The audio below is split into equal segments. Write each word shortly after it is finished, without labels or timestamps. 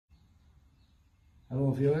Hello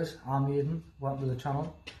viewers, I'm Aidan, welcome to the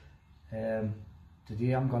channel.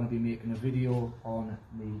 Today I'm going to be making a video on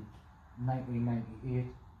the 1998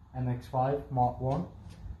 MX5 Mark 1.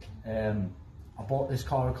 I bought this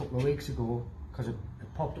car a couple of weeks ago because it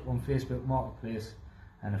popped up on Facebook Marketplace,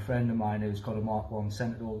 and a friend of mine who's got a Mark 1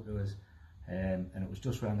 sent it over to us, and it was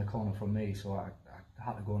just around the corner from me, so I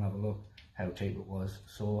had to go and have a look how cheap it was.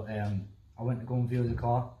 So I went to go and view the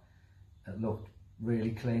car. It looked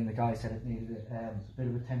really clean. The guy said it needed a bit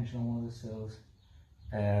of attention on one of the sills,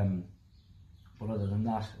 but other than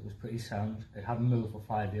that it was pretty sound. It hadn't moved for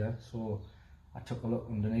 5 years, so I took a look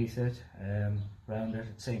underneath it, around it.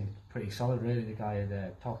 It seemed pretty solid really. The guy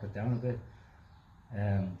had talked it down a bit.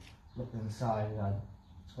 Looked inside,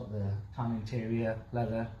 it's got the tan interior,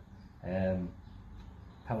 leather,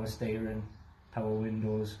 power steering, power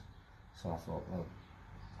windows, so I thought, well,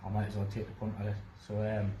 I might as well take the punt at it. So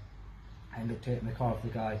I ended up taking the car off the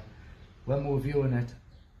guy. When we were viewing it,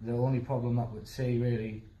 the only problem that we'd see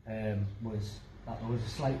really was that there was a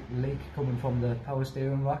slight leak coming from the power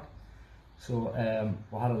steering rack. So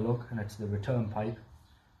we had a look, and it's the return pipe.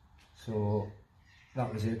 So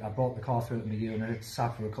that was it. I brought the car through to my unit. It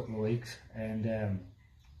sat for a couple of weeks, and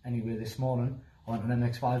anyway, this morning I went on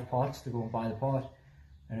MX5 parts to go and buy the part,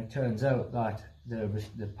 and it turns out that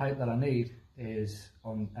the pipe that I need is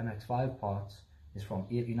on MX5 parts is from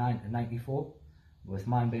 89 to 94, with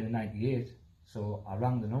mine being a 98. So I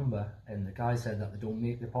rang the number, and the guy said that they don't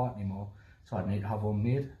make the part anymore, so I'd need to have one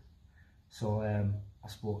made. So I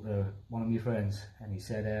spoke to one of my friends, and he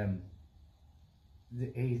said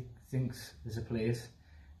he thinks there's a place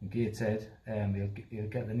in Gateshead. He'll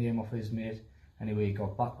get the name off his mate. Anyway, he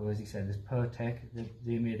got back to us. He said there's Pertec.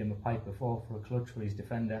 They made him a pipe before for a clutch for his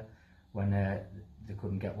Defender when they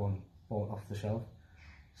couldn't get one bought off the shelf.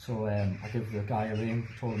 So I gave the guy a ring,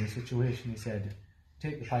 told him the situation. He said,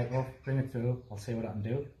 take the pipe off, bring it through, I'll see what I can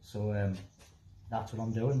do. So that's what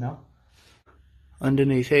I'm doing now.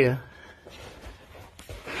 Underneath here,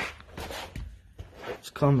 it's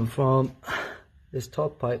coming from this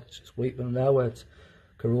top pipe. It's just weeping there where it's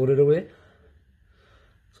corroded away.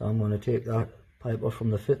 So I'm going to take that pipe off from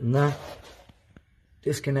the fitting there,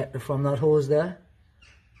 disconnect it from that hose there,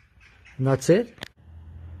 and that's it.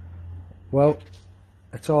 Well,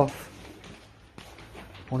 it's off.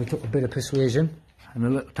 Only took a bit of persuasion and a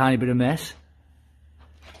little tiny bit of mess,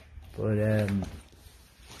 but I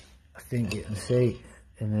think you can see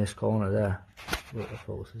in this corner there, look, the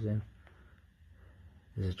focus is in,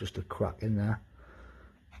 there's just a crack in there,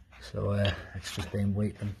 so it's just been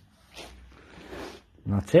weeping,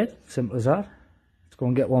 and that's it, simple as that. Let's go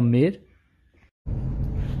and get one made.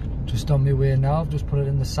 Just on my way now. I've just put it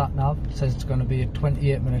in the sat nav. It says it's going to be a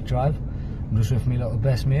 28-minute drive. I'm just with my little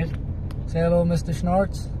best mate. Say hello, Mr.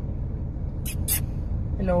 Schnorts.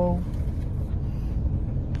 Hello.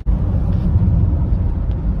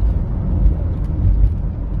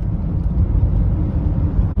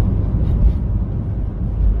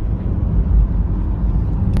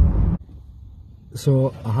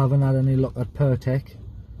 So I haven't had any luck at Pertec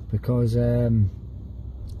because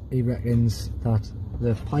he reckons that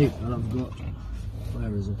the pipe that I've got,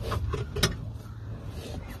 where is it?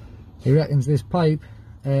 He reckons this pipe,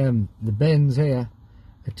 the bends here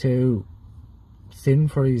are too thin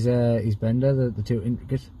for his bender. They're too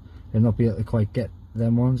intricate. They'll not be able to quite get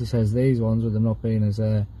them ones. He says these ones, with them not being as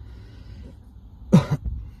I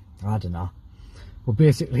don't know. But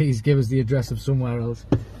basically, he's given us the address of somewhere else.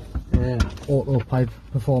 Auto pipe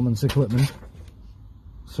performance equipment.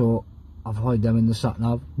 So I've hired them in the sat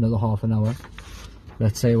nav. Another half an hour.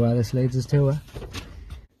 Let's see where this leads us to.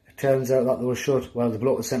 It turns out that they were shut. Well, the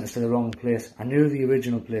bloke had sent us to the wrong place. I knew the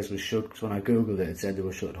original place was shut because when I googled it, it said they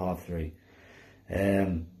were shut at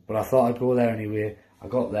 3:30. But I thought I'd go there anyway. I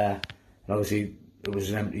got there, and obviously it was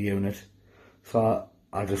an empty unit. So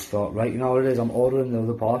I just thought, right, you know what it is, I'm ordering the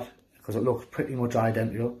other part because it looks pretty much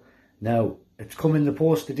identical. Now, it's come in the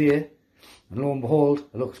post today, and lo and behold,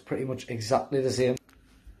 it looks pretty much exactly the same.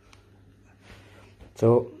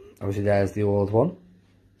 So obviously there's the old one,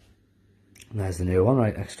 and there's the new one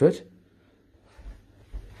right next to it.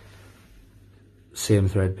 Same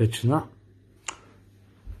thread pitch and that.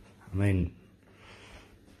 I mean,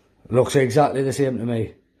 it looks exactly the same to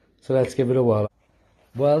me. So let's give it a whirl.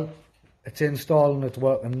 Well, it's installed and it's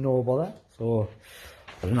working, no bother. So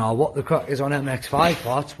I don't know what the crack is on MX5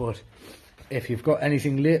 parts, but if you've got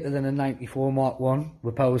anything later than a 94 Mark 1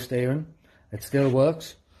 with power steering, it still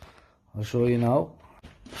works. I'll show you now.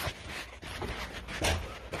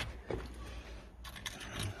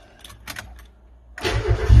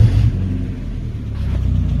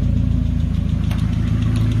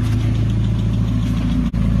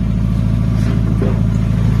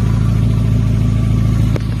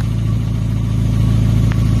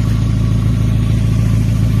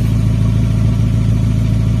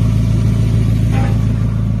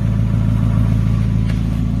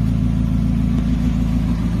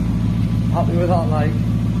 Happy with that, like,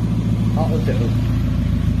 that'll do.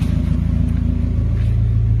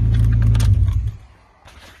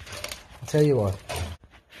 I'll tell you what,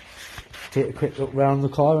 take a quick look round the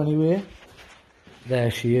car anyway. There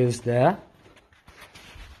she is there.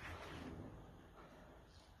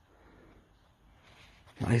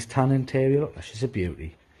 Nice tan interior, look, she's a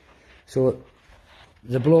beauty. So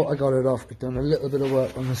the bloke I got it off had done a little bit of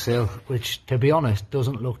work on the sill, which to be honest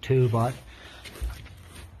doesn't look too bad.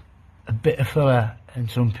 A bit of filler and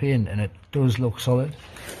some paint and it does look solid.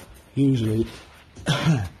 Usually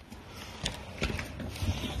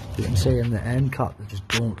you can see in the end cap they just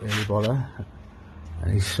don't really bother,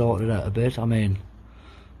 and he's sorted out a bit. I mean,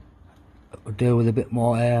 it would do with a bit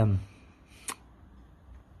more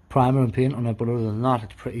primer and paint on it, but other than that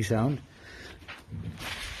it's pretty sound.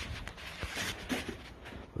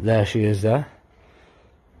 There she is there.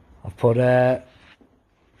 I've put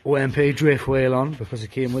OMP drift wheel on because it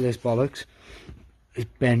came with this bollocks. It's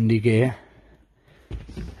bendy gear.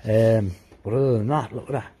 But other than that, look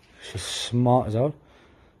at her. She's smart as hell.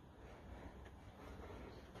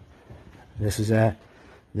 This is the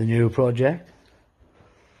new project.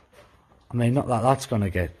 I mean, not that that's going to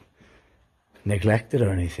get neglected or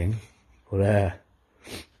anything, but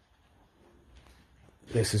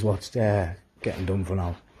this is what's getting done for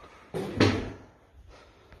now.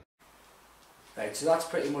 Right, so that's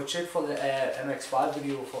pretty much it for the MX5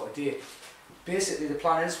 video for today. Basically the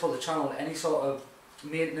plan is for the channel, any sort of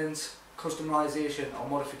maintenance, customization or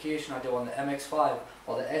modification I do on the MX5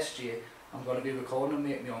 or the SJ, I'm going to be recording and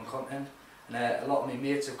making my own content. And a lot of my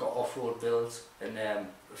mates have got off-road builds, and a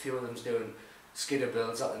few of them's doing skidder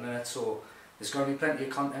builds at the minute, so there's going to be plenty of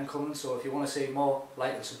content coming. So if you want to see more,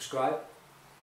 like and subscribe.